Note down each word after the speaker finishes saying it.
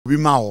we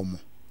ma omo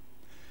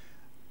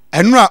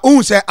enura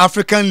un say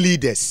African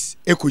leaders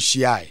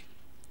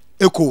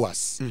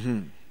ECOWAS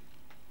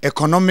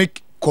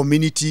Economic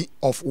Community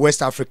of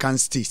West African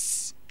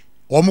States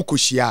omo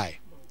koshiai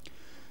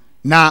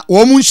na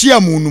omo nhia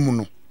mu num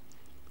no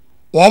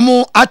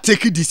omo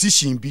atake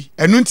decision bi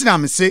enu ntina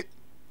me say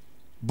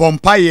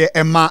bompaye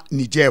ema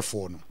Niger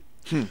for no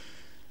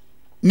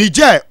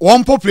Niger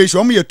one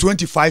population omo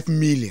 25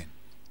 million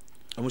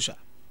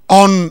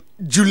on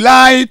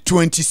July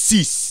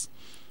 26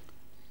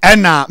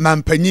 ena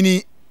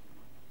mampanyini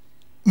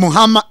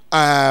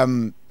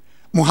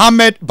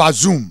Mohamed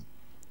Bazoum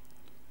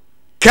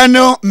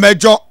Colonel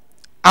Major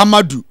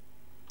Amadou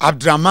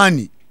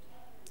Abdramani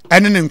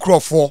ene ne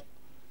nkrofo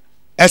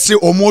ese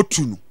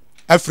omotu no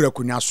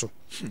afrakunya so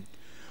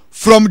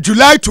from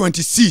July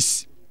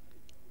 26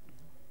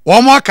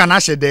 omo aka na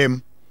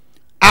hyedem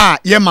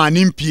ye ma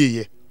ni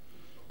mpie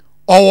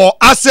owo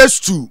access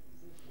to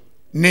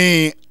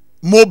ne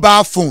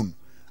mobile phone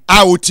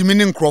otimi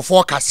ne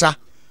nkrofo kasa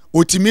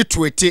otimi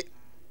tweet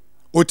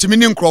otimi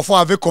ne nkrofo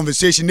have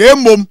conversation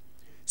emom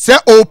se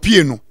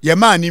opie no ye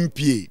ma ni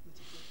mpie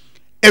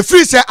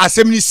efiri se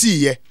assemni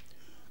siye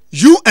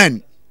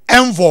UN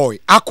envoy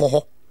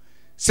akoho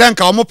se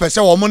nka omo pese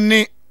omo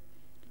ne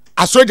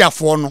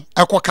asojafo no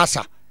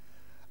ekokasa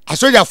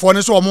asojafo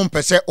ne so omo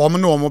mpese omo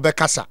ne omo be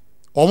kasa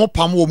omo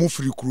pam omo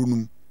firi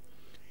kurunum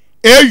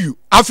AU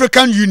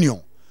African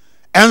Union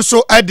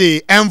enso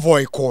ade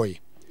envoy koi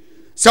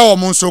se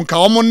omo nso nka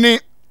omo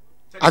ne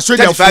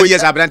asojafo 35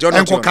 years abrante ono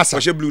ekokasa o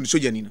she blue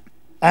soja ni no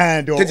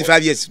and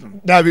 35 years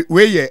David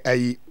we ye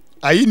ayi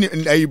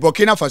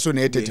Burkina Faso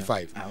na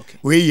 35 okay.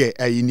 we ye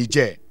ayi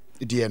Niger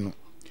die no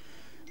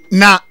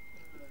na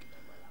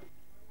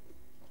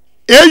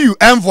AU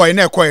envoy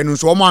na ekoye no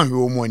so omo ahwe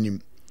omo anim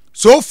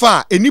so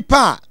far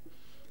enipa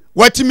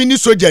watimi ni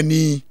soja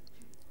ni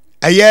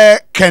aye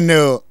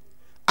Colonel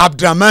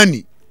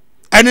Abdramani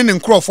ene ne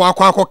nkrofo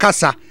akwa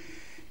kasa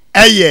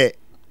eye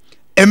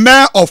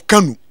Emir of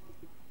Kano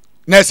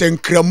na se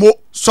nkramo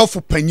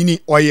sofu panyini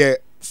oye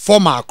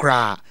former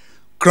kra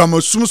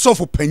kramosum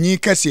sofu panyin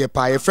kase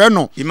pa ye frɛ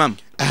no Imam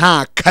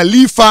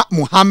Khalifa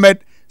Muhammad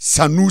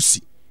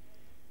Sanusi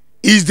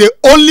is the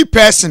only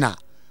person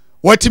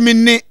watimi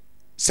ne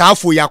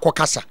safo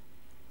yakokasa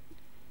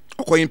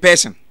oko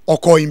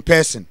in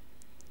person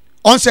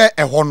on say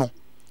ehɔ no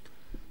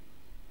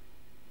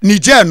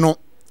Niger no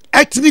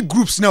ethnic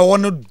groups na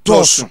wono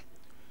doso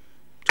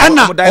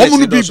ana omo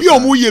no bibi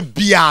omo ye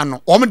bia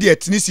no omo de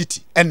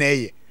ethnicity na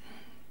eye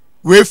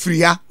we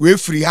free ha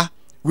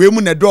we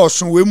mu na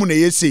doso we mu na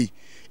yesei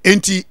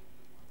enti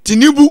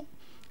Tinubu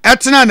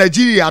etna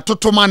Nigeria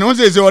totoma ne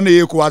onse ze ona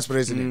ECOWAS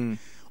president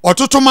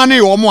ototoma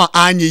ne omo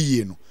anye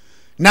yie no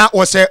na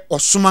wose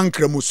osuma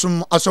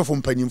nkramusum asofo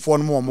mpanyimfo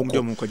no mo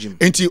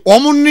enti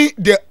omo ni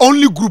the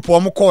only group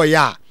omo call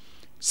ya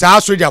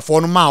sa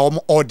sojafo no ma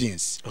omo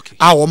audience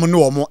omo ne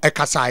omo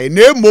ekasa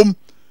na emom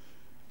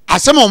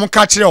asem omo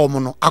ka kire omo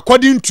no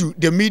according to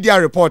the media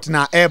report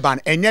na urban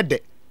enye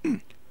de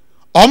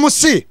omo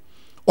se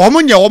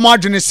omo nye omo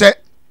adwene se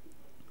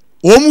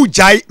omo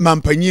jai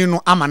mampanyin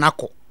no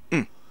amanako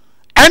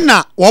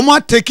ena omo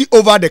take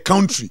over the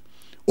country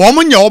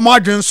omo nye omo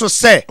adwene so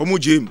se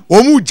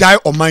omo jai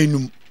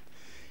omanum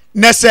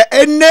na se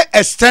ene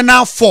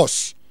external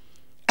force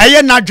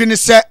eye na adwene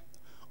se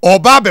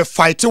oba be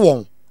fight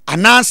won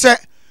ananse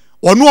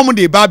onu omo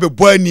de ba be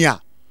boani a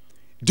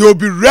they will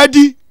be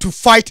ready to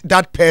fight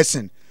that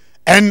person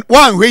and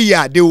one way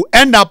here they will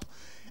end up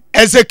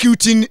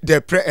executing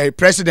the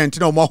president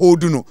no mo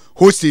hold no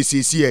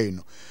hostage here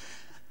no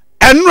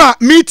enra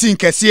meeting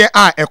kese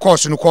a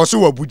course no course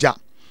wa Abuja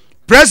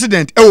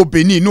president e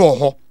obeni no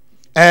ho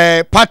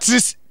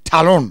Patrice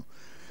Talon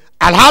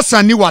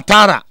Alhassan ni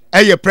Ouattara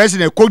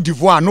president Cote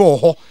d'Ivoire no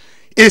ho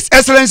His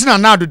Excellency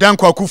Nana Addo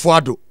Dankwa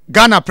Akufo-Addo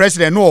Ghana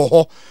president no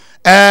ho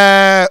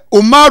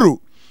Umaru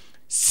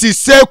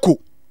Sissoco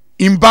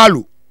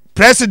Embalo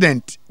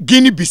president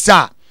Guinea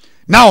Bissau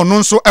na ono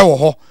nso ewo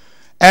ho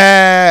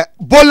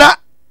Bola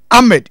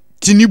Ahmed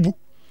Tinubu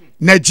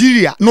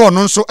Nigeria no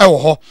ono nso ewo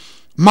ho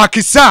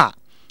Macky Sall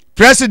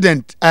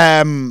president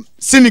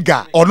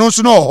Senegal ono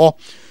nso no ho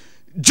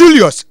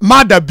Julius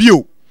Maada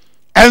Bio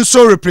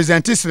enso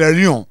represent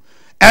Radion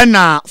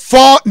ena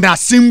for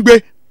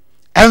Nasimbe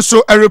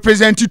enso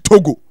represent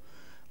Togo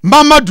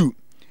Mamadou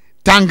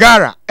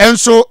Tangara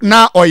enso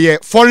na oye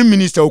foreign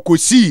minister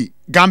okosi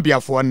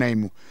Gambia for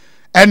naimu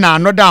ena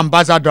another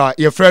ambassador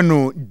ye friend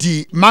no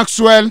Di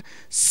Maxwell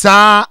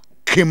Sa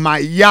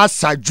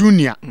Kemayasa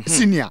Junior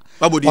senior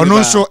ono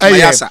nso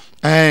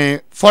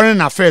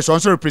foreign affairs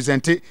also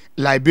represent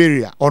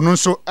Liberia ono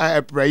nso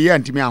prayer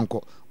antimi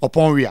anko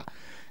upon wia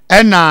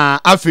ena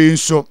afi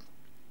nso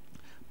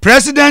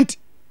president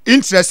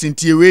interesting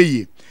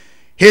tieweye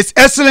His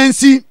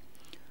Excellency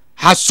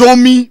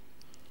Hassoumi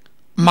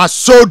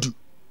Massoudou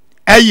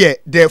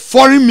the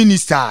foreign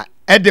minister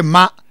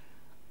Edema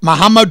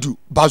Mahamadou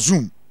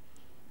Bazoum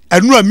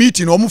enura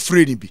meeting omo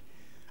free bi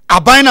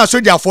aban na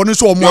soja fo no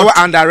so omo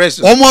under arrest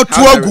omo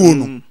to agu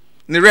no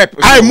ni rep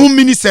ai mu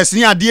ministers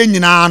ni ade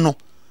nyina no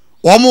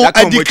omo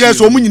declare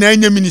so omo nyina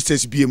nya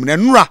ministers biem na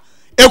nura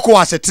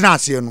ECOWAS tena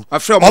ase no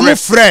omo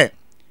frɛ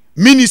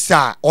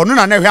minister ono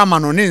na hwe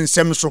amano ne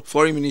nsɛm so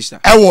foreign minister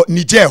ewo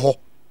Niger ho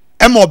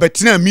ema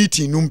obetena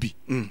meeting numbi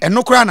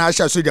eno kra na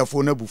asha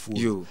sojafo na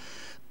bufu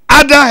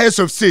other heads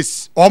of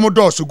states omo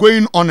doors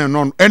going on and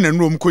on ena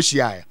no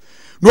omkohia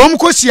no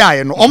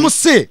omkohia no omo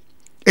se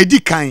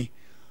edikan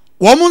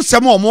omo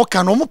nsɛm omo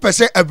ka no omo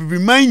pese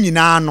abibiman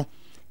nyina no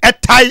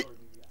etai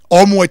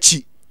omo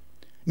achi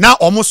na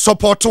omo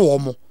support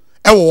omo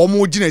ewo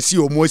omo gina si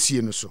omo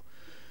asie no so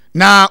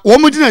na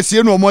omo gina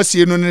sie no omo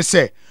asie no ne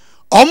se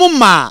omo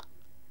ma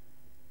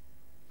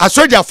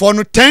asojafo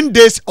no 10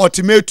 days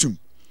ultimatum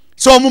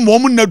so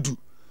omo nadu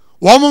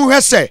omo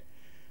hwe se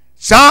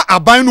sa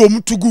aban no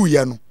omo tugu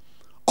ye no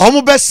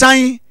omo be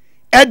san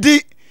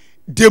edi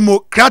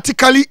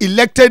democratically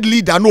elected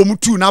leader no omo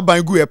tu na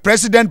ban gu e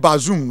President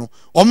Bazoum no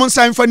omo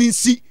san fa ni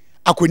si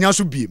akonya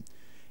so biem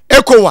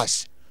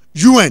ECOWAS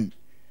UN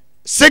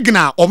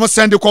signal omo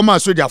send come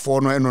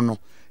asojafo no eno no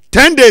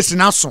 10 days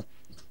na so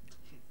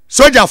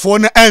sojafo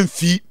no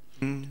amfi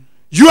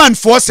UN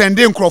for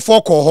sending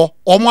nkrofo ko ho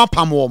omo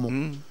apam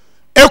omo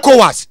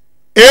ECOWAS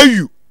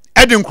AU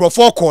edi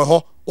nkrofo ko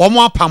ho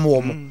omo apam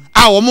omo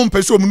a omo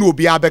mpese omo na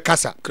obi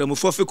abekasa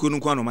kramofo fe kunu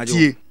kwa no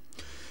maje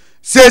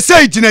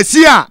se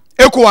jinasi a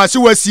ECOWAS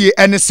wasie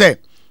ene se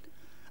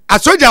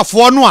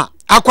asojafo no a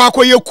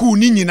akwakoye coup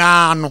ni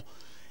nyina no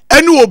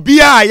ene obi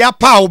a ya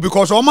paw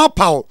because omo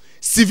paw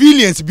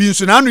civilians bi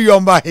nso na no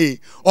yomba he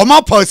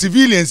omo paw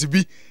civilians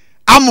bi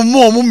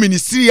amomo omo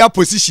ministerial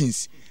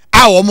positions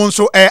a omo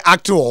nso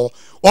act ho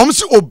omo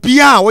se obi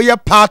a we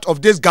part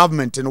of this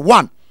government in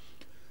one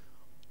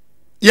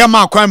ya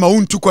ma kwan ma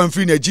untu kwan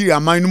free Nigeria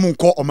man no mu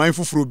nko oman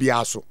fufuro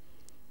bia so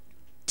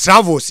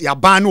travels ya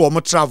ban no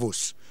omo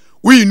travels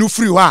we no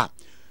free ha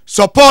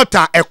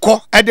supporter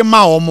eko ede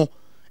ma omo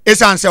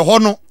esan se ho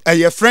no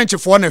eye French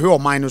for na hwe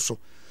oman no so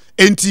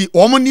enti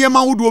omo niema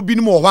hodo bi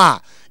no ho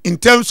ha in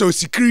terms of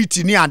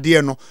security ni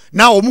ade no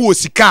na omo wo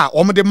sika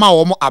omo de ma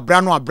omo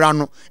abra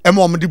no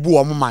ema omo de bu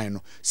omo man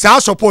no sa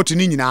support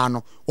ni nyina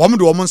no omo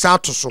de omo nsa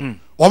ato so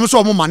omo so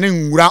omo mane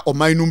nwura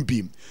oman no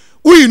mbim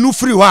we no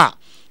free ha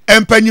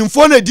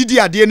empanyimfo na didi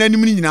ade na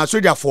anim nyina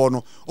sojafo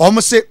no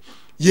omo se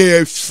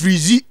ye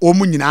freeze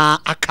omo nyina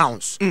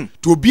accounts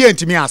to obi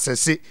antimi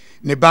access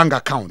ne bank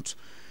account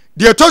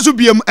de tozu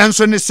biem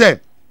enso ne se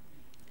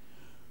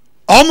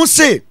omo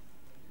se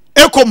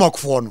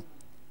ekomokfo no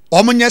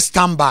omo nye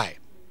standby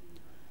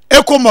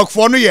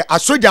ekomokfo no ye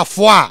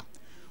asojafo a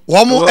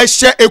omo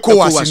ehye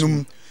ECOWAS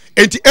num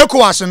enti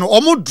ECOWAS no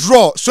omo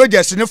draw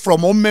soldiers ne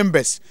from all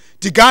members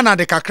ti Ghana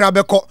de kakra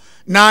beko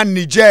na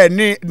Niger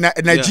ni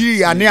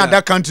Nigeria ni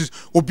other countries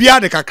obia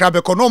de kakra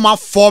beko no ma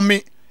form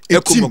a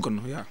team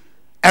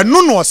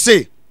eno no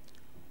say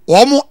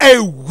omo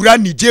ewura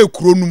Niger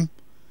kuronum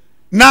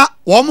na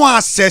omo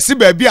assess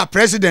ba bia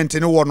president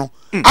ne wo no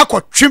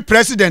akotwe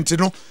president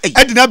no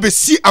edi na be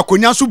si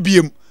akonya so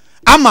biem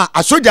ama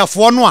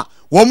asojafo no a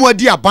omo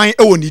adi aban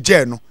ewo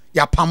Niger no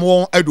ya pam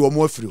won edi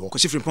omo afiri ho ko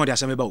si free point de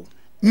aseme ba wo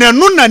na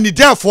no na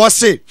Niger for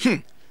say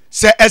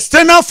se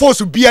external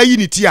force bia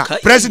unity a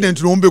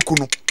president no mbeku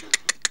no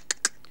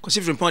ko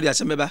si free point de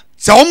aseme ba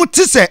se omo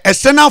ti se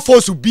external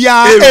force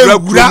bia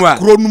ewura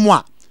kronum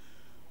a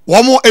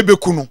omo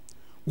ebeku no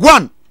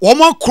one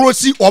omo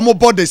krosi omo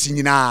borders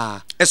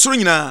nyina esoro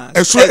nyina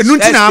esoro enu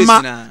ntina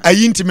ama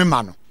ayi ntimi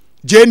ma no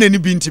je na ni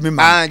bi ntimi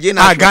ma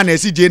Ghana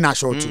esi je na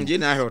short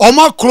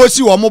omo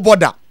krosi omo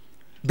border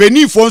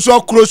Benin fo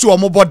nso krosi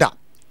omo border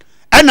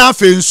ena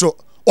afa nso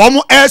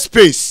omo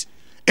airspace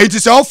it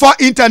is offer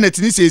internet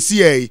ni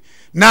se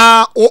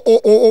na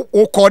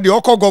o call the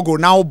oko Google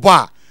na o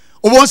ba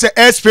o won say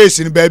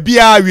airspace ni ba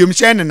bia wiem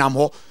hye ne nam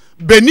ho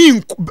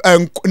Benin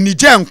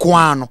Niger nko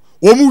ano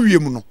wo mu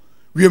wiem no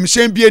wiem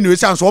hye bia ni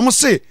esan so omo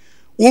se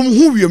wo mu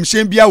hu wiem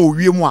hye bia wo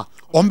wiem a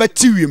on be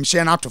ti wiem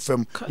hye na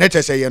atofam na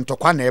tese ye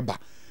ntokwa na eba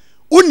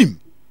unim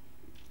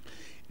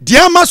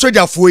diama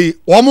soja foi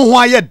wo mu ho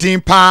aye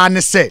din pa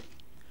ne se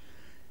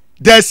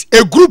there's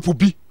a group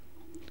bi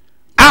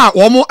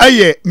womo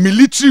aye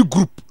military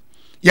group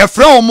ye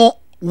fra womo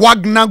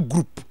Wagner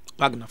group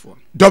for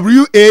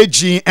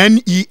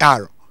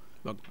WAGNER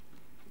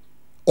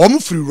womo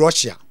free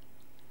Russia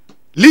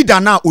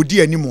leader na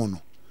odi animo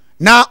no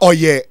na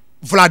oye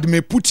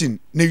Vladimir Putin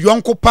ne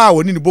yonko pa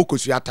woni ne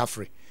bokosu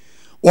atafre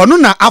wono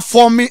na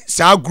aform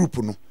sa group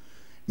no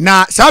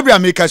na Sabia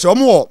America se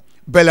womo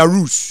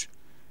Belarus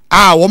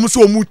womo so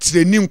womo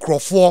training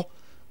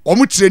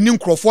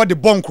nkrofo de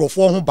bomb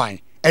nkrofo ho ban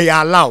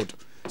allowed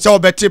so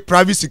better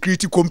private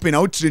security company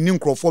out training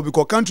crowd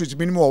because countries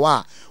minimum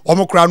wa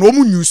omo kra no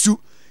omo nyusu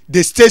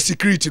the state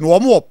security no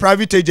omo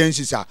private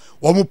agencies are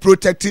omo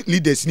protect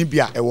leaders ni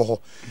bia ewo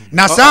ho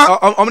na sa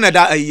omo na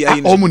da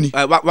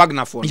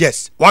Wagner for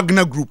yes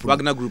Wagner group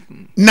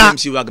na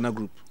MC Wagner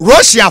group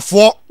Russia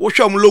for wo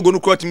hwe omo logo no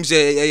kro tim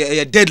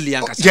say deadly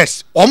ankasa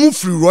yes omo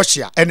free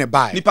Russia ene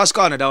buy ni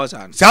Pascal na da was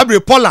an Sabre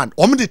Poland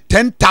omo the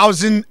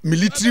 10,000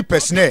 military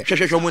personnel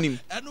hwe omo nim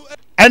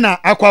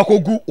ena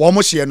akwakogu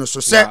omo hye no so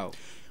say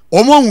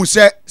omo hu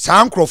se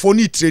saa nkrofo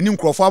ni training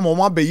nkrofo ama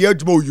omo be ye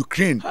adwuma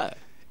Ukraine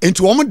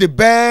enti omo de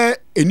be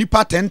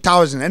enipa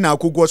 10,000 na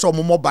akogo so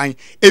omo ban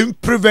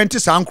prevent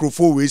saa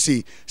nkrofo we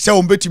say se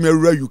omo betimi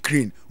awura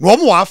Ukraine no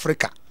omo wa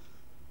Africa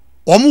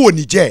omo wo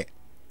Niger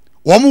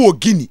omo wo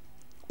Guinea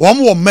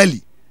omo wo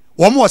Mali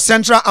omo wo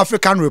Central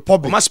African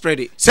Republic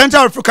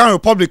Central African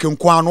Republic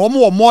nkwa no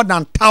omo wo more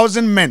than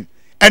 1,000 men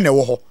ene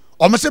wo ho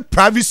omo se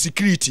private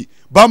security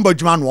bamba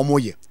dwuma no omo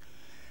ye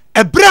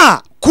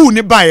ebra coup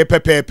ne bae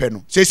pepepe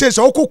no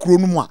se okokuro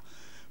no mu a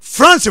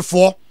France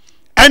for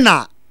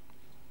ena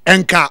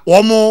enka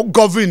omo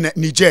govern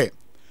Niger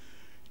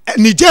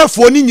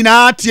for ni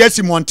nyina TS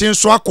Mountain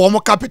so akọ omo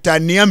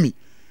capital Niamey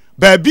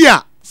ba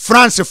bia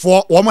France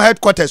for omo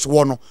headquarters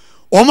wo no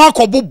omo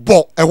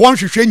akọbobọ ehọ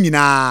nhwehwe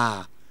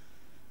nyina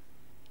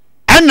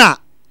ena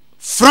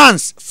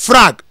France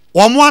flag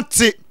omo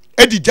ate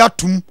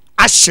edijatum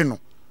ahye no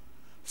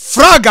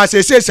flag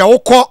asese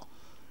okọ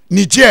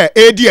Niger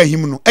edi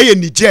ahim no eye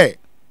Niger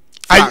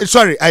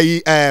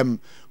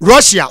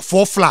Russia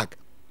for flag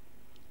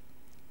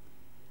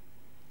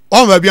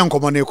on va bien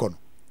comme on est con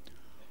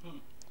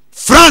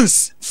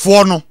France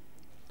for no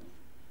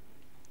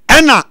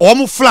ena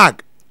omo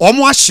flag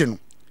omo ahye no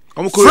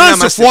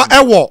France for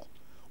ewo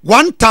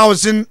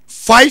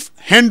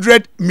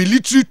 1,500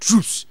 military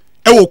troops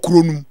ewo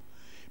kronum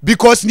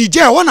because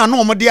Niger one na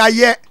omo de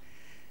aye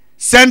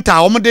center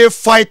omo de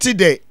fight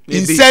the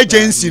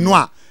insurgency no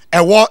a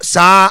ewo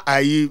sa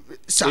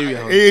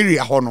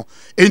area hono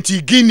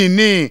enti Guinea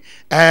ni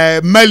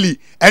Mali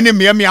ene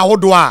miami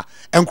ahodo a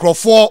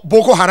enkrofo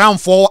Boko Haram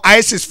for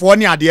ISIS for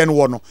ni ade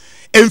no no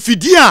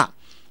emfidi a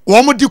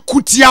wo mo de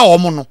kutia wo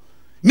mo no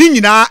ni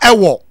nyina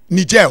ewo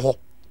Niger ho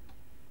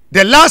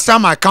the last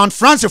time I count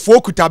France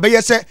for kuta be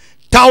yese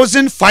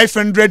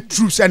 1,500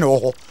 troops ene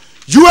ho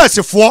US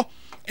for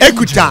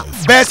ekuta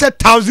be yese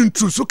 1,000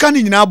 troops so kan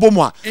nyina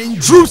bomu a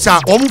troops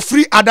are omo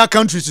free other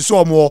countries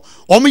so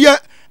omo ye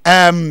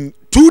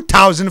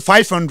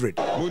 2,500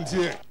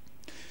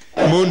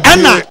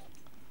 and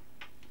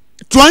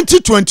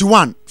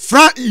 2021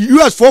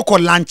 US for ko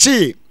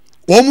lanche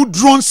omu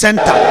drone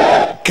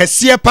center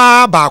kese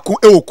pa baako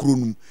ewokuro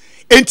num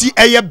enti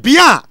eye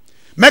bia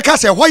meka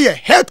se hoye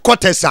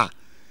headquarters a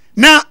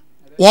na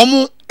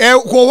omu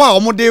ho wa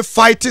omu de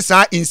fight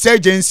sa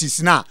insurgencies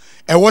na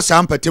ewo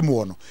sa mpatemu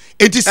wo no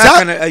enti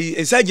sa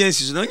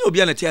insurgencies no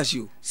obi na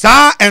tiasio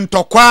sa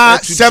entokwa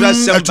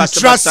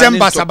sem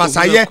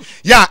basabasaye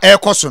ya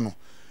ekoso no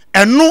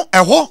eno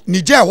eho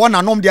Niger ho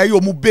na nom de aye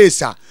omu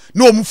base a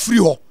na omu free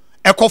ho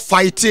eko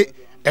fight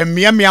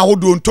emiamia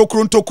hodo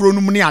ntokro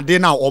no mu ne ade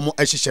na omu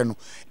ehihye no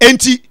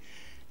enti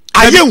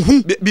aye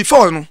hu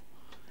before no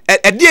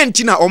ede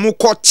enti na omu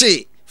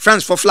koche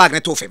France for flag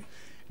net of him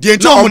de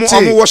enti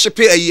omu worship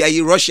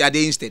Russia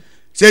dey instead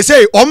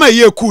say omu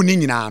aye coup ni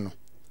nyina no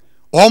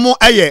omu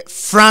aye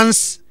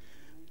France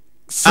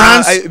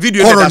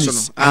video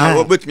colonies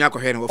obetumi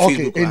akọhwe no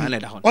Facebook na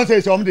da hon on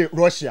say omu de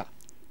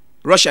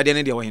Russia dey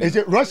na dey wo hin is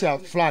it Russia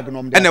flag no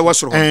and e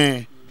was ro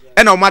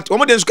and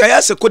omo de nsuka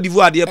ya se Cote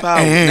d'Ivoire de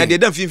pa na de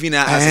dan finfin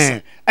na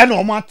asese and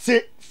omo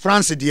ate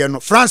France de no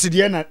France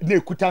de na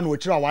ekuta na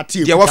okira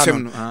wate ekuta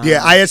no the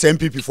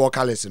ISMPP for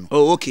colors no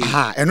oh okay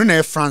eno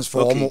na France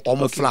for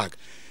omo flag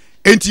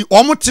enti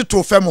omo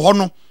tito fem ho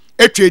no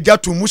etwa eja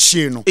to mu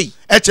hye no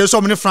eche so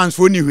omo ne France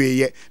for ni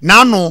hweye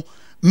na no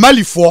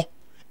Mali for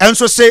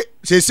enso say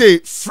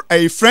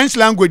a French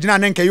language na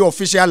nka your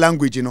official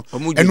language no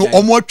eno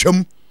omo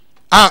atwam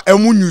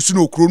emu news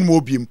no okro no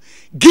obiem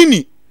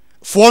Guinea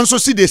for nso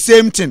see the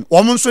same thing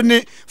omo nso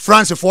ne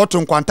France for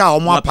to nkwanta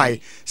omo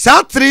apai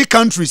sa 3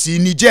 countries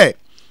in Niger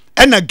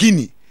ena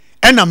Guinea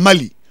ena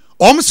Mali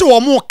omo se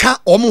omo ka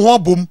omo ho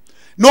bom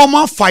na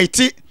omo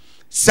fight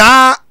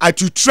sa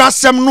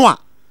atutrasem no a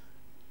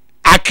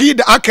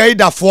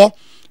akaida for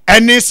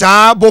ene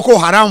sa Boko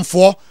Haram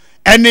for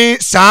ene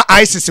sa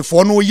ISIS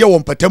for no ye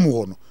won patamu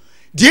ho no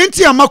de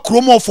enti ama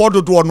kromo for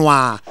dodo no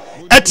a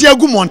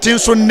etiagu monten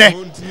so ne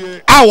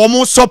a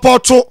omo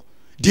support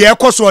de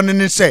ekoso no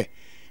ne say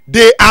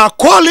they are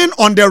calling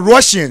on the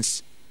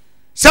Russians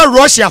say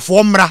Russia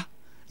for mra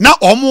na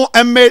omo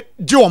emme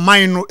je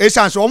oman no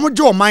esanse omo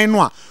je oman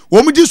no a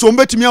omo di so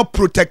betimi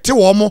protect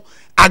omo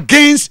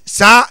against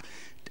sa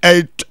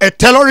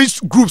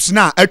terrorist groups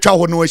na atwa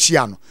ho no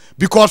ahia no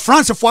because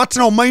France for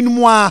atena oman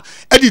mu a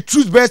the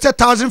truth be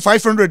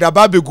 1,500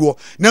 ababego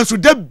nanso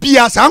da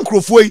bia sa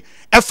nkrofo yi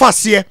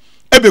efase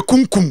ebe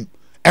kunkum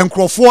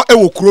enkrofo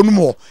ewo kuro no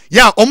mo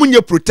ya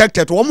omunye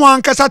protected omo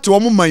ankasa te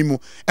omo man mu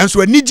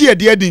enso anigye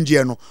de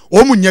adinje no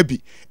omunya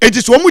bi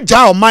enti so omu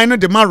ja oman no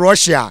de man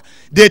Russia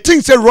they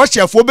think say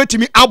Russia for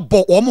betimi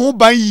abo omo ho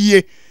ban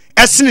yie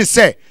esene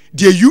say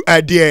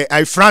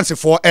the France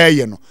for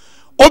air no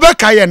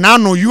obeka ye na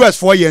no US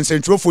for ye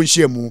central for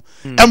nhemu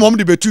emom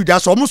de betu da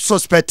so omo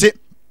suspect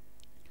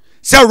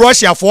say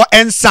Russia for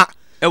ensa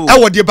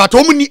ewo de but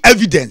omo ni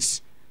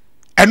evidence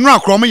eno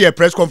akrom ye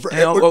press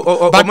conference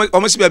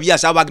omo se bia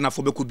sa Wagner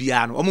for beku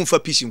bia no omo fa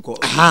peace nko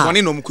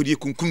woni no omo kodi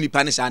kunkum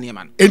nipa ne sa ne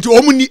man enti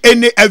omo ni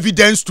any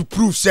evidence to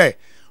prove say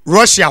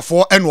Russia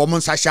for and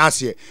woman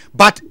sashase.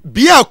 But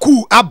bia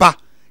coup aba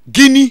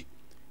Guinea,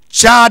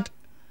 Chad,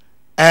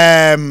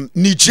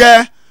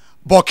 Niger,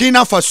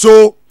 Burkina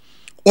Faso,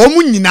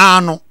 omu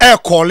nyina no e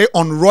call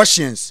on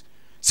Russians.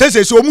 Says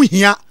omu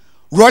here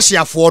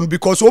Russia for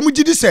because omu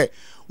gidi say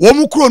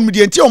omu kron mu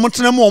de enti omu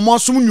tena mu omu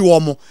asum nyu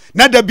omu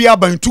na da bia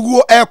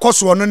bantugo e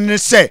koso no ne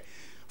say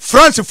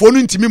France for no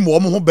ntimi mu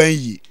omu ho ban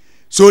yi.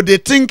 So they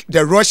think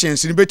the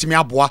Russians ni betimi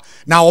aboa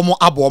na omu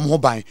abo omu ho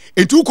ban.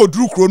 Enti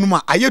ukoduru kro no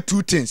ma aye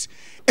two things.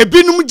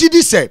 Ebinum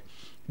gidi say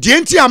de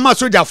enti ama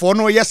soldier for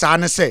no yes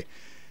ane say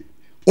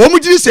omu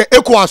gidi say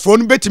ECOWAS for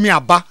no betimi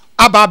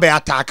aba be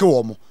attack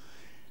omu.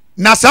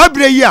 Na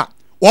sabre yi a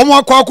omu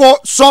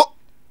akwakọ so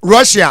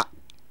Russia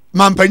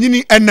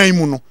mampanyini enan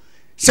mu no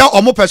se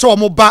omo pese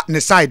omo ba ne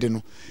side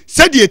no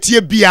se de etie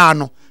bia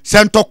no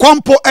se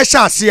ntokompo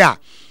ehya ase a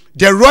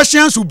the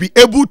Russians will be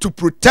able to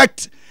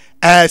protect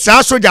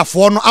sa soldier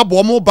for no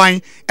abo omo ban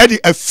e de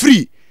a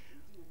free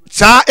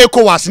sa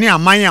ECOWAS ne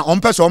aman a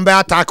omo pese omo ba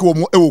attack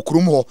omo e wo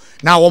kurum ho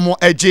na omo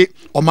eje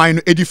oman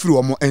no edi free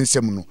omo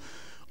ensem no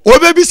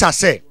obebi sa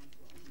se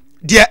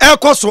de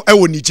ekoso e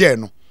wo Niger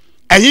no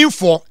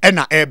ehimfo e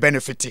na e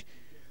benefit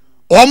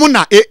omo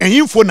na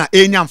ehimfo na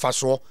enya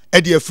mfaso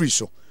e de free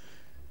so.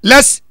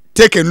 Let's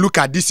take a look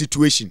at this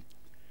situation.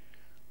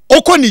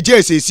 Oko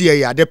Niger say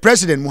here the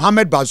president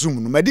Mohamed Bazoum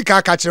no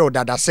medical catcher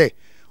dada say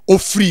o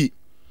free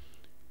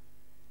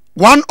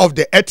one of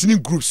the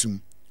ethnic groups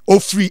o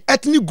free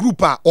ethnic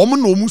group a omo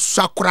na omu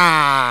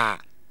sakra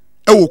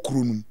e wo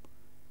kru num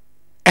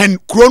and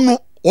krono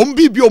omo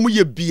bibi omo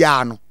ye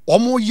bia no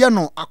omo ye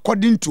no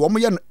according to omo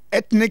ye no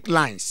ethnic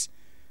lines.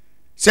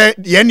 Say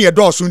ye ne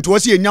doso nti wo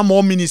se enya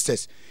more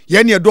ministers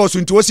ye ne doso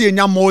nti wo se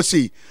enya more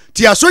say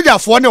ti asoja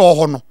fo ne wo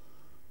ho no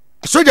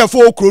asoja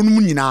fo okro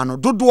no nyina no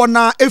dodo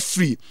na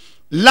efri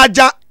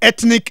larger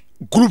ethnic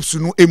groups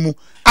no emu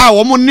a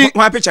wo mo ne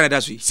one picture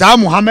that sweet sa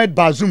Mohamed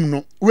Bazoum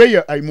no we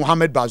ye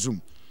Mohamed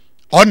Bazoum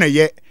ona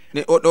ye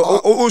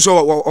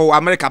also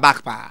America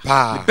back pa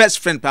the best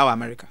friend pa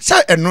America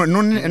say no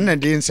na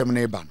de nsem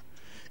na eba no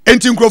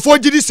enti nkrofo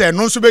gidi say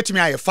no so betimi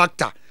aye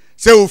factor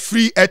say o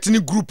free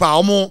ethnic group a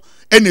omo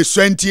ene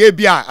 20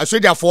 ebia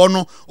asoja for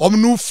no omo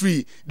no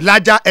free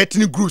larger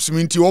ethnic groups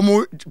minti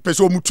omo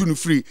pese omo tu no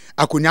free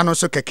akonya no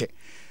so keke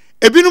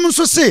ebinum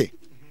so say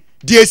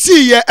de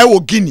si ye e wo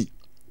Guinea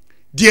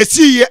de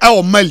si ye e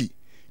wo Mali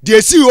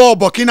de si wo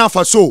Burkina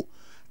Faso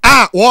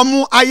a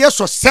omo aye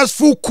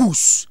successful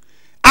coups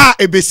a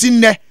ebesi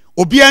nne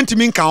obi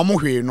antimi nka omo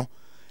hwe no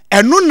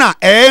eno na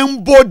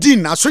embody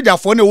na asoja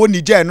for no wo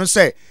Niger no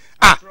say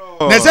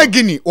na se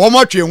Guinea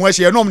omo twe nwa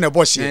hye no me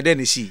bohye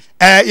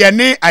ye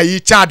ne ayi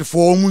Chad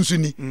for omu nsu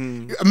ni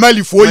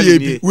Mali for ye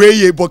bi we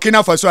ye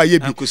Burkina Faso aye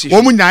bi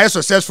omu nya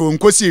successful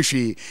nkosi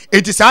hwe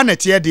enti sa na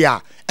tie de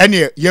a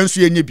ene ye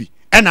nsu ye nya bi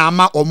ena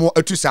ama omo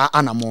atu sa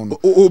anamo no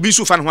obi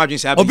so fa no ho adwen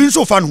sa abri obi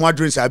so fa no ho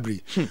adwen sa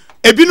abri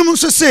ebinum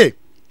nso se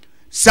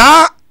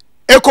sa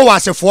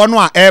ECOWAS for no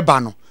a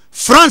eba no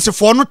France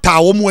for no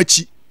ta omo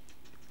achi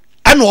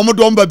ena omo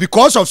do mba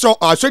because of so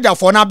soldier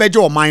for na beje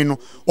oman no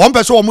omo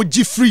pese omo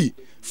gi free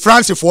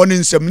France for no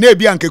nsem na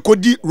ebia nke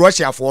kodi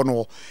Russia for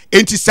no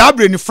enti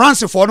sabre ni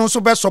France for no so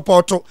be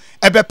support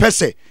ebe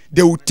pese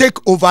they will take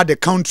over the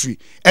country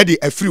e dey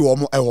free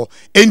omo eho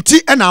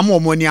enti ena am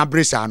omo ni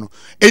abresa no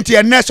enti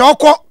enne so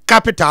okọ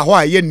capital ho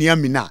aye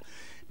niamina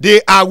they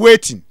are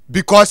waiting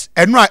because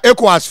enu a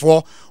ECOWAS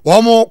for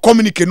omo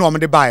communicate no omo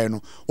de bae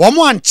no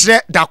omo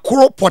ankyere da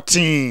koro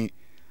potin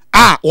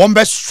a omo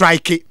be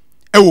strike e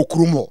wo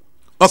kurum ho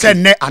say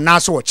ne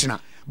anaso wo china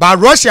but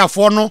Russia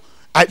for no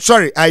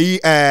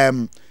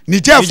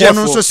Niger for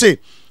no so say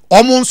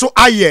omo so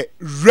aye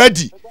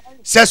ready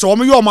says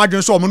omo yo omo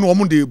adwen so omo no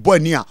omo de boy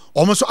ni a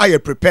omo so aye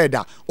prepared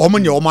a omo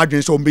nya omo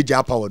adwen so omo be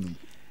ja power no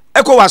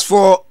ECOWAS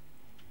for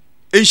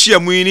Asia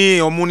mu ni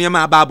omo ne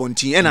ma ba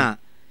bontin e na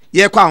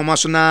ye kwa omo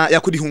so na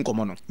yakodi hu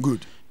nkomo no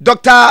good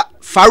Dr.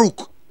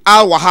 Farouk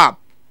Al Wahab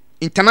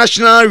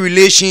international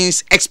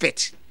relations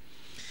expert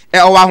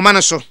o wa homa no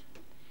so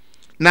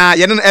na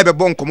ye no ebe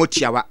bo nkomo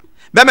tiawa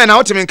be me na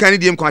otime nkan ni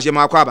die nko ahye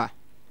ma akwa ba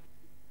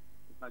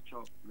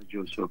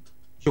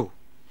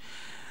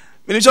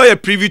Minister ye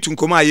preview to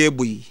nkoma aye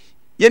boyi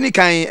ye ni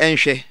kan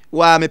enhwe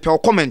wa me pe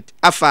comment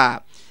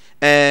afa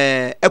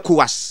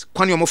ECOWAS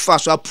kwan yo fa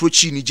so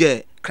approach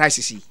Niger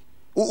crisis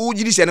u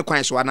gidi se ne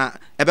kwan so na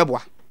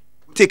ebeboa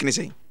take ne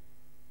say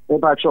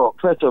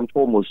first and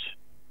foremost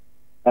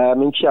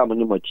min chairman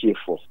no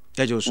machefo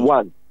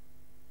one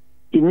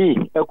to me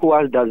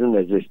ECOWAS doesn't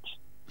exist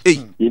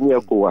in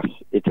ECOWAS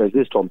it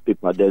exists on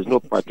paper there's no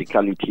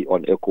practicality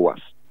on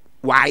ECOWAS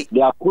why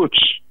the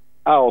approach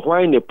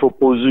why the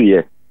proposal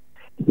here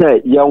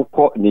say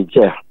yanko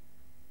Niger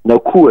na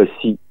coup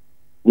asi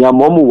ya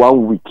momu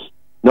 1 week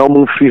na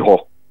omu free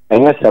ho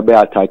ehia sabe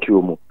attack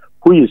you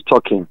who is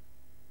talking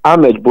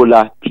Ahmed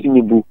Bola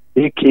Tinubu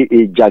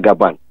aka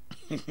Jagaban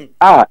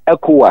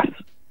ECOWAS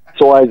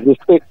so as the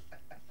state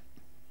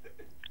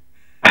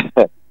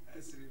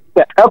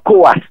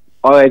ECOWAS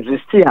or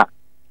exist here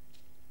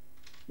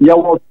you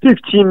have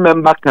 15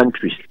 member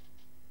countries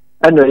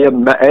and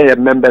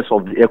members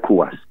of the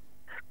ECOWAS.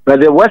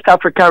 But the West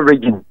African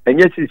region, and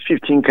yes, it's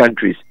 15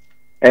 countries,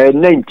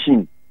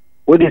 19.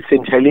 What is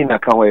St. Helena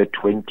can wear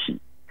 20.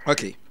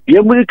 Okay.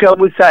 Yamuka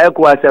Musa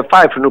ECOWAS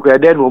 5 no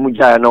then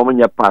Womuja and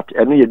Omunya part,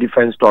 and a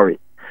different story.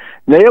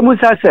 Now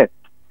Yamusa said,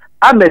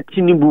 I'm at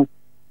Tinubu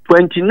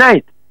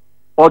 29th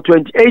or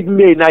 28th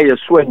May now you're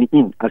sworn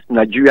in as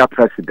Nigeria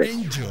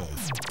president.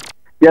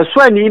 You're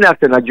sworn in as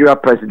the Nigeria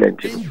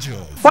president.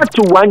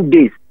 41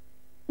 days,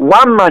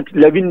 1 month,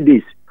 11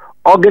 days.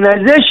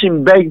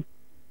 Organization by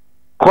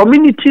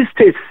community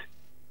states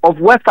of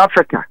West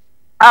Africa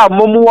are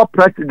more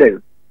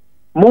presidents,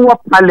 more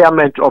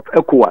parliament of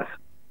ECOWAS,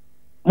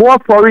 more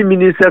foreign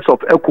ministers of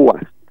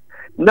ECOWAS,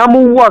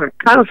 number one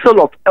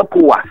council of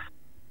ECOWAS,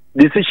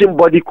 decision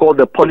body called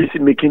the policy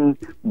making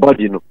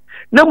body. No,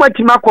 number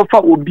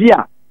Timakofa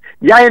Obia,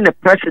 Yayan the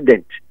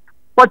president,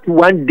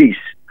 41 days,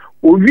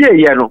 Obia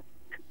Yano,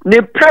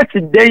 the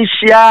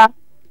presidential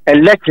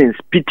elections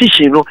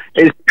petition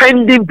is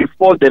pending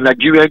before the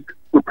Nigerian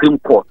Supreme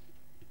Court.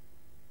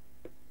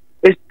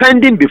 It's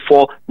pending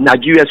before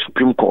Nigeria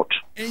Supreme Court.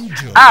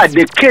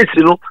 The case,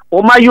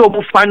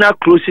 Omayo final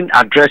closing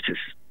addresses.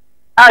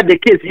 The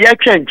case, the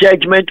actual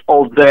judgment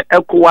of the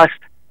ECOWAS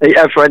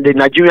from the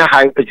Nigerian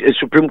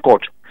Supreme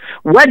Court.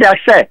 Whether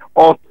say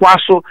or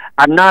Kwaso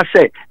and now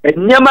say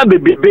Nyama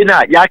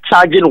Bibina ya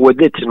charging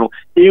with it,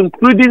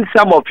 including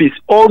some of his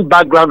own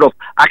background of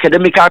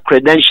academical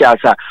credentials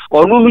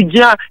or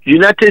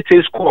United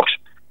States Court.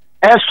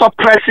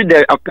 Suppressing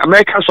the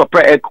American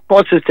suppress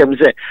court system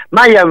say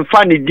my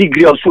funny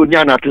degree of so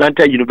near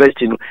Atlanta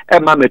University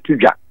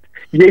Mametuja.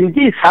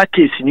 Yendi sa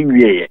case ni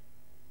wiye.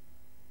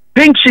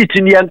 Pink sheet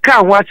ni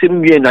yanka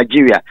wasim wiye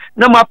Nigeria.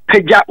 Nama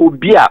peja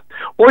obia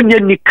onye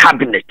ni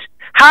cabinet.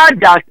 How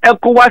does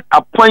ECOWAS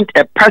appoint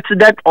a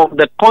president of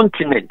the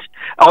continent,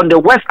 on the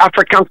West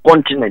African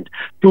continent,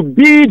 to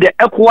be the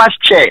ECOWAS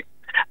chair?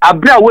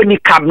 Abra weni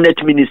cabinet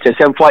ministers,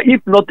 and for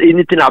if not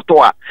anything at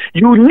all,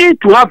 you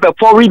need to have a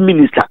foreign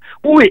minister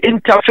who will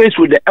interface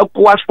with the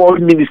ECOWAS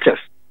foreign ministers,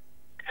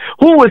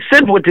 who will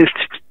sit with the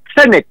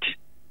Senate.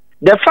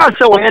 The fact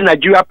that we're a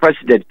Nigeria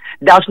president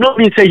does not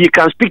mean say he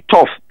can speak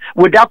tough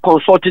without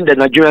consulting the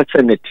Nigerian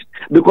Senate,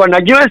 because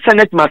Nigerian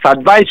Senate must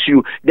advise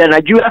you the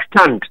Nigeria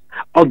stand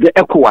of the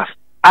ECOWAS,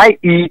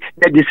 i.e.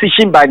 the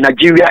decision by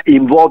Nigeria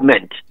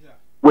involvement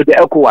with the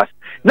ECOWAS.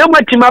 Now,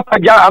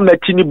 Timapaja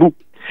Tinubu.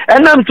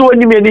 And I'm so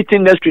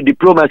anything else to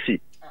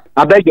diplomacy.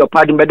 I beg your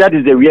pardon, but that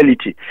is the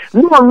reality.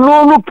 No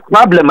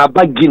problem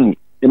about Guinea,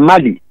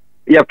 Mali,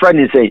 your friend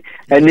is saying,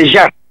 and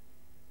Niger.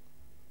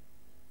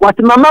 What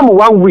my mom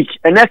 1 week,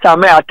 and that's how I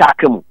may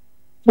attack him.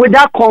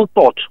 Without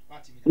consult,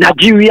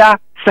 Nigeria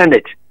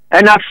Senate.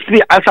 And as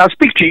I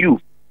speak to you,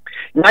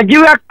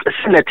 Nigeria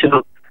Senate,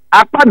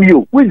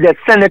 Akpabio, who is the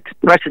Senate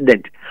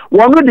president,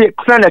 one of the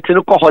Senate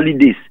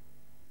holidays.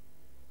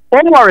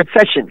 One more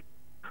session.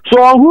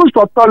 So on whose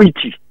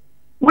authority?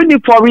 We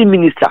need foreign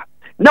minister.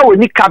 Now we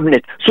need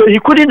cabinet. So he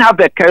couldn't have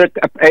a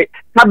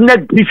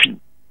cabinet briefing.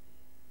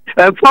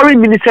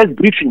 Foreign minister's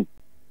briefing.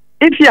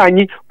 If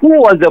Yani, who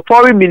was the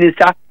foreign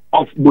minister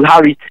of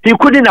Buhari, he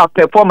couldn't have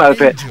performed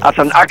as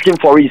an acting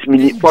foreign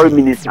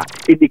minister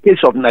in the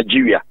case of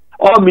Nigeria.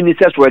 All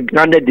ministers were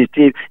granted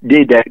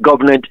the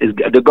government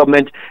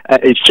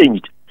is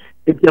changed.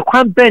 If the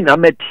campaign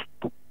Ahmed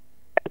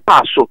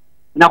so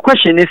now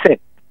question is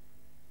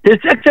the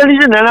secretary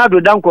Nana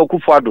Danko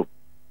Kufuado.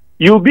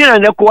 You've been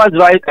an ECOWAS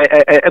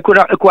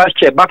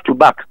chair back to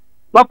back.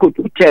 Back to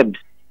 2 terms.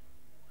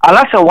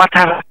 Alasa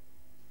Watara.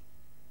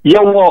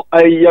 Your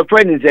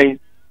friend is saying,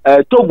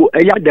 Togo,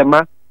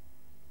 Yadema.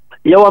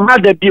 Your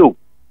mother Bill.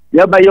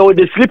 You're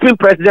the sleeping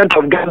president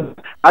of Ghana,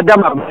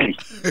 Adam Abali.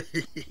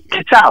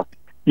 Kital.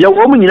 Your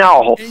woman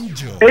now.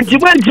 And you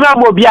went to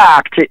Mobia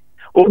Act.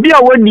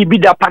 Obia won't be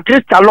the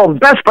Patrice Talon,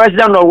 best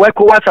president of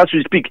ECOWAS as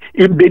we speak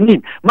in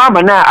Benin.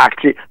 Mama na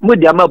actually,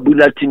 Mudiama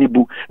Bula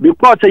Tinubu,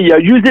 because you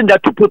are using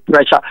that to put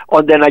pressure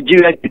on the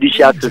Nigerian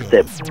judicial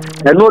system.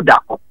 And no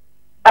doubt.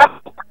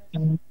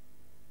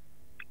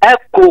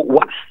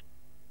 ECOWAS.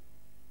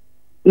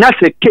 That's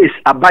a case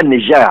about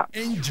Niger.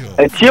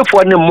 And here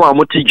for them more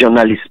multi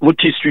journalists,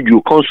 multi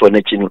studio console.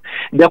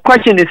 The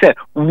question is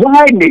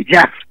why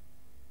Niger?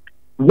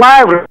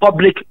 Why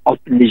Republic of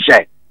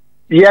Niger?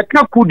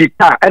 Yaka coup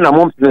d'etat and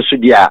among the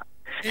Sudia.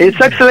 His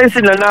Excellency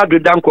Nana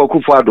Danko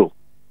Kufuado,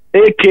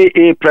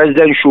 aka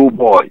President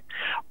Showboy,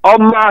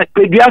 Oma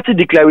Pediatric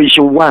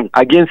Declaration 1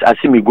 against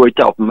Assimi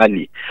Goita of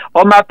Mali,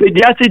 Oma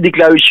Pediatric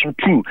Declaration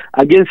 2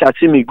 against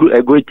Assimi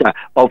Goita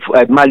of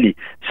Mali.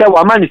 So,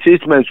 Wamani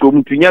statements go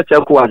Mutunya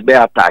Seko was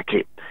bear attack.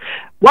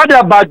 What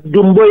about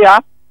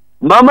Dumboya?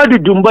 Mamadou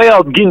Dumboya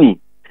of Guinea,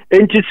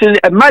 and to say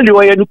Mali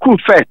or you coup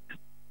first.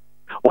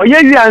 Or you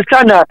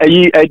answer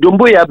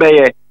Dumboya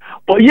Baye.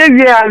 Oye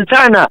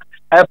Antana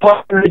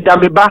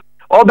Damiba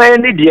or by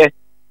any dear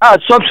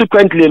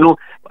subsequently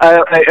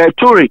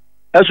Tory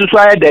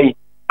Day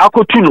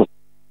Akotuno.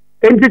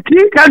 In the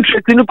 3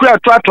 countries in Ukraine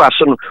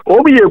Twatwason,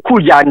 over your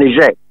Kuya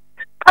Niger.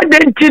 I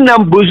didn't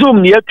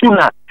Buzum near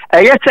Tuna,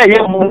 a yes I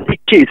am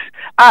case.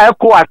 I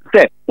acquired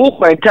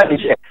who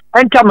intelligent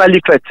enter Mali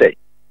first,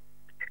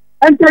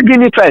 enter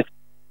Guinea first,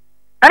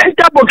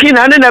 enter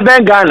Burkina and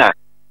then Ghana.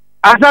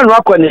 Asa no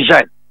akọ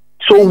Niger.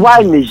 So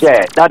why Niger?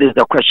 That is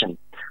the question.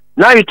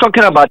 Now you're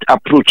talking about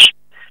approach.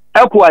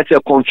 ECOWAS is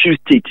a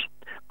confused state.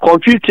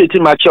 Confused state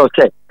in my church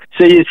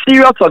say a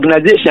serious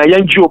organization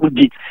yen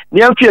jobdi.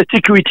 Near fear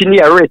security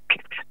near risk.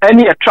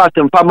 Any trust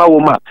in farmer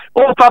woman.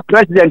 Over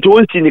president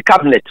owns in the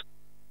cabinet.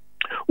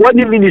 What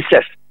the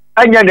ministers?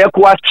 And yan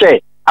ECOWAS chair.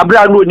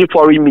 Abra no ni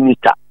foreign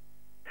minister.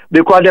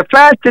 Because the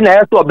first thing I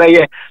have to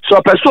obey, so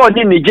a person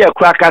in Niger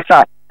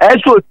crackasa,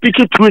 also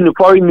speaking through the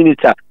foreign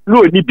minister,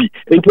 no nibi.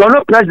 If you are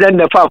not president,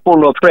 the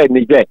phone of friend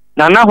Niger.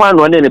 Now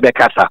one in the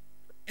Bekasa.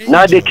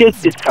 Now the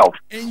case itself.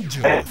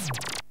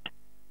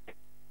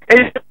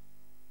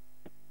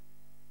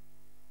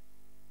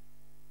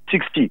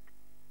 60.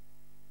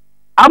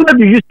 I'm not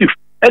used to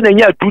and then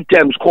 2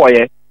 terms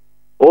square.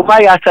 Oh my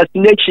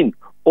assassination,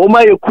 oh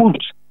my coup,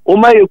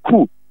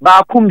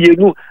 Bakum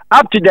Yenu,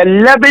 up to the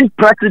 11th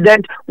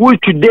president who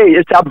today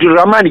is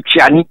Abdurrahman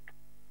Chiani.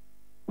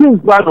 Who's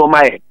one of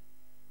my?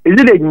 Is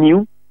it a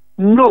new?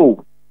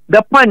 No.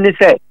 The point is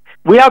that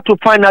we have to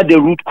find out the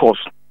root cause.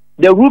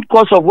 The root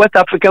cause of West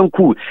African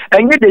coup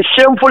and get the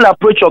shameful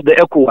approach of the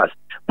ECOWAS.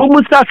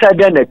 Pumusa said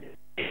then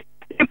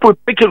if we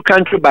pick it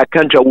country by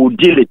country, we'll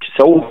deal it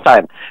so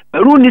time.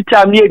 But we need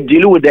time here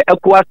deal with the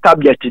ECOWAS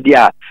subject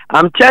there.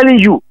 I'm telling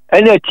you,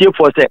 any tier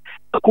for say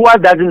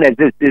ECOWAS doesn't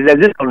exist. It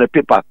exists on the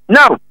paper.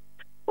 Now,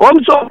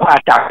 also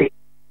attack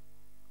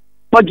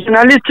for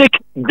journalistic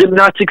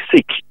gymnastics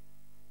sake.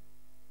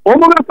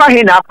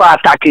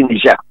 Attacking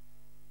Niger.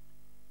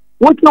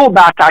 What know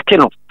about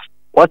attacking us?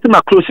 What's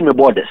my closing the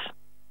borders?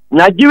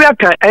 Nigeria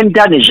can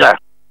enter Niger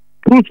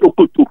through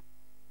Sokoto.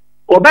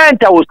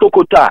 Obenta was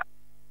Sokoto.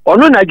 Or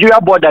no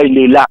Nigeria border in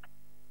Lela.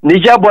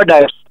 Niger border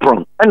is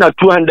strong. And a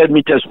 200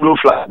 meters low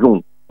flat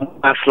zone.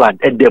 Flat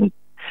at them.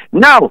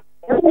 Now,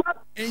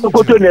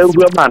 Sokoto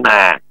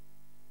Neruman.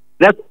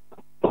 That's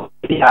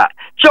yeah.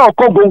 So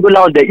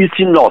Kongola on the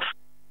eastern north.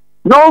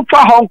 No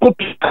far Hong Kong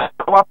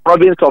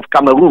province of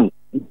Cameroon.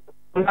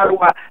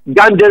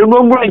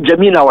 Ganderumo and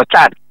Jamina or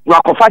Chad.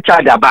 Wakofa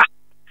Chad Aba.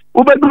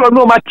 Ubedu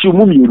no Matthew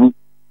Mumiru.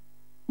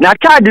 Na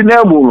Chad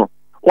Nemo.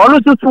 One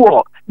of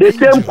the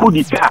same coup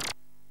d'etat.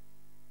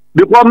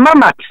 Because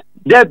Mamat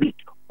Debbie,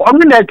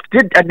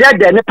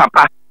 dead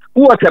Papa,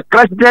 who was a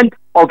president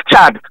of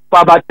Chad for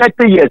about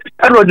 30 years,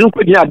 and was doing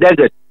in a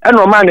desert, and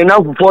no man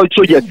enough for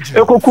soldiers.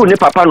 Eko ne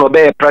Papa no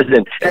be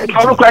president. It's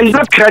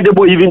not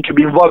credible even to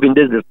be involved in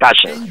this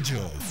discussion.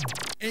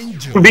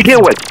 To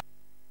begin with,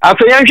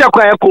 after Yansha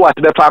Kwayako at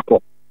the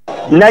Fako,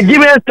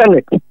 Nigerian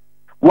Senate,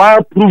 while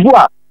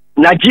Provua,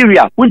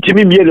 Nigeria, which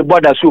mean the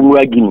border so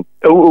Guinea,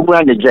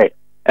 Niger,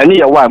 and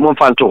here why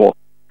Monfanto.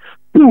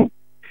 2.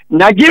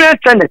 Nigerian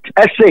Senate,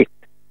 say,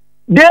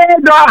 they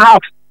don't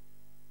have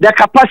the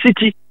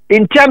capacity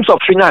in terms of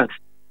finance.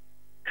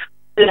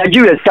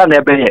 Nigerian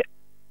Senate,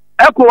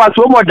 ECOWAS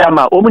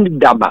Omodama,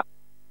 Omidama,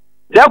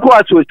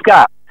 ECOWAS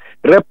Oska,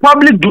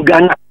 Republic du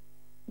Ghana,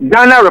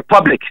 Ghana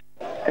Republic,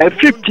 a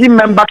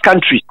 15-member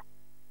country.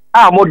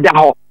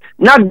 Modaho,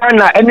 not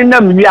Ghana, and in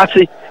them, we are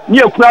saying,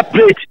 near crab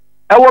plate,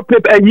 our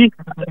paper,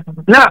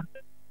 now.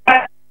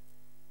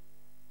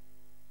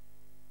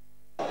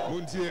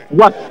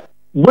 What?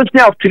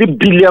 Bosnia of $3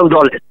 billion.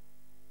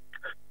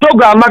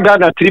 Togo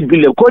Amagana $3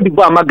 billion. Cote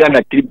d'Ivoire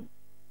Amagana $3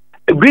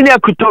 billion. Guinea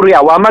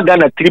Equatorial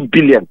Amagana $3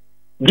 billion.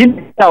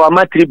 Guinea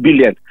Wama $3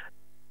 billion.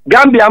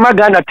 Gambia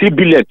Amagana $3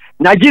 billion.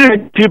 Nigeria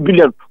 $3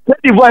 billion.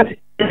 Cote d'Ivoire $3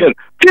 billion.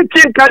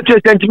 15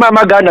 countries and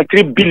Amagana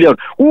 $3 billion.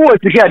 Who was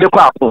here the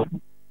Kwapo?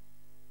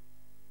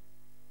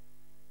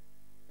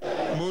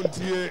 Who was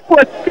here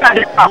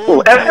the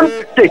Kwapo? FM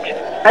state.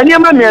 And your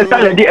man is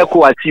the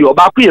ECOWAS or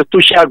Baku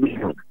social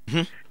reason.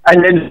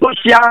 And then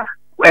social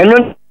and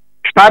then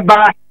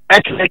tribal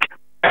ethnic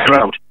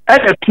background.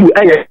 And the 2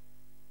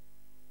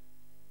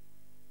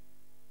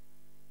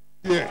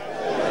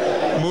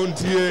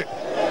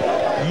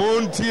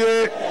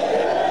 Montier,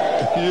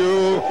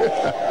 you.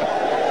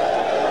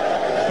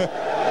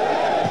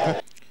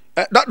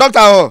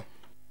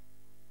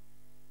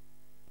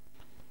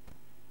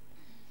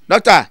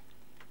 Doctor.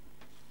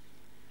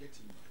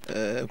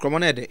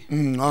 Cromonede.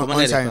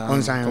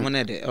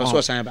 Cromonede.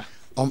 Also Samba.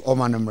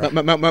 Omanumra.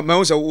 My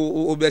also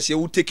will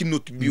take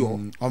note to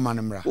you.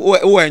 Omanumra.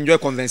 Oh, enjoy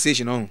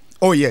conversation.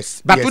 Oh,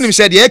 yes. But when him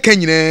said, yeah, can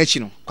you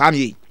know, come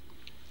ye.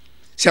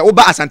 Say,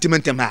 Oba a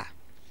sentimental ma.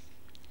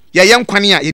 Ya young Quania.